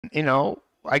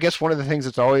I guess one of the things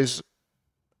that's always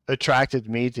attracted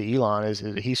me to Elon is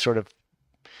that he sort of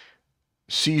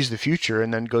sees the future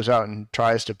and then goes out and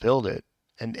tries to build it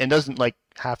and doesn't like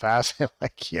half-ass it.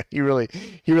 Like, yeah, he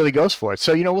really goes for it.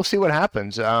 So, we'll see what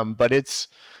happens. But it's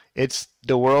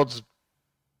the world's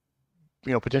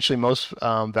potentially most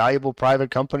valuable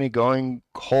private company going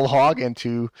whole hog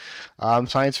into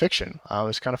science fiction.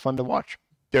 It's kind of fun to watch.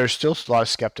 There's still a lot of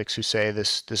skeptics who say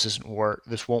this isn't work,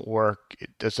 this won't work,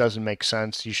 this doesn't make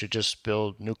sense. You should just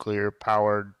build nuclear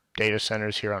powered data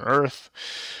centers here on Earth,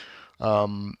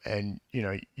 and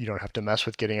you don't have to mess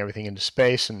with getting everything into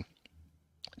space. And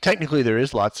technically, there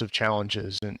is lots of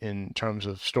challenges in terms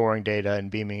of storing data and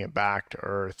beaming it back to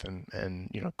Earth, and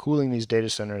cooling these data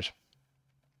centers.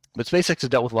 But SpaceX has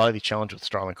dealt with a lot of these challenges with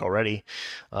Starlink already,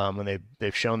 and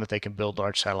they've shown that they can build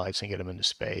large satellites and get them into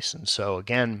space. And so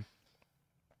again,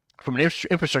 from an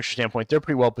infrastructure standpoint, they're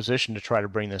pretty well positioned to try to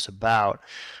bring this about.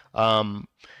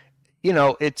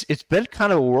 It's been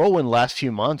kind of a whirlwind last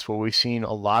few months where we've seen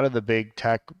a lot of the big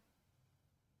tech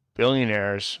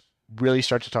billionaires really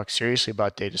start to talk seriously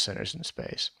about data centers in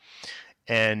space.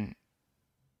 And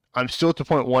I'm still at the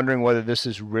point wondering whether this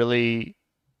is really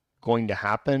going to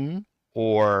happen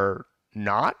or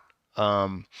not.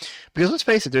 Because let's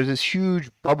face it, there's this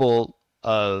huge bubble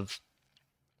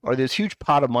or this huge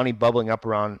pot of money bubbling up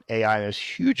around AI. There's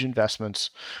huge investments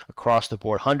across the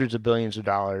board, hundreds of billions of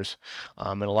dollars,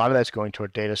 and a lot of that's going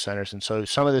toward data centers. And so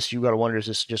some of this, you got to wonder, is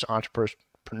this just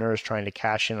entrepreneurs trying to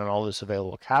cash in on all this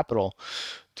available capital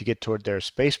to get toward their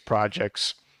space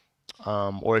projects,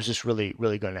 or is this really,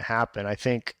 really going to happen? I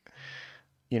think,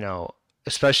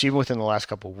 especially even within the last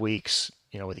couple of weeks,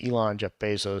 with Elon, Jeff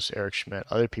Bezos, Eric Schmidt,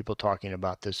 other people talking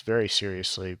about this very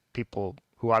seriously, people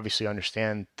who obviously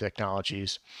understand technology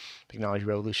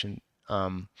revolution.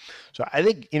 So I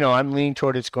think, I'm leaning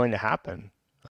toward it's going to happen.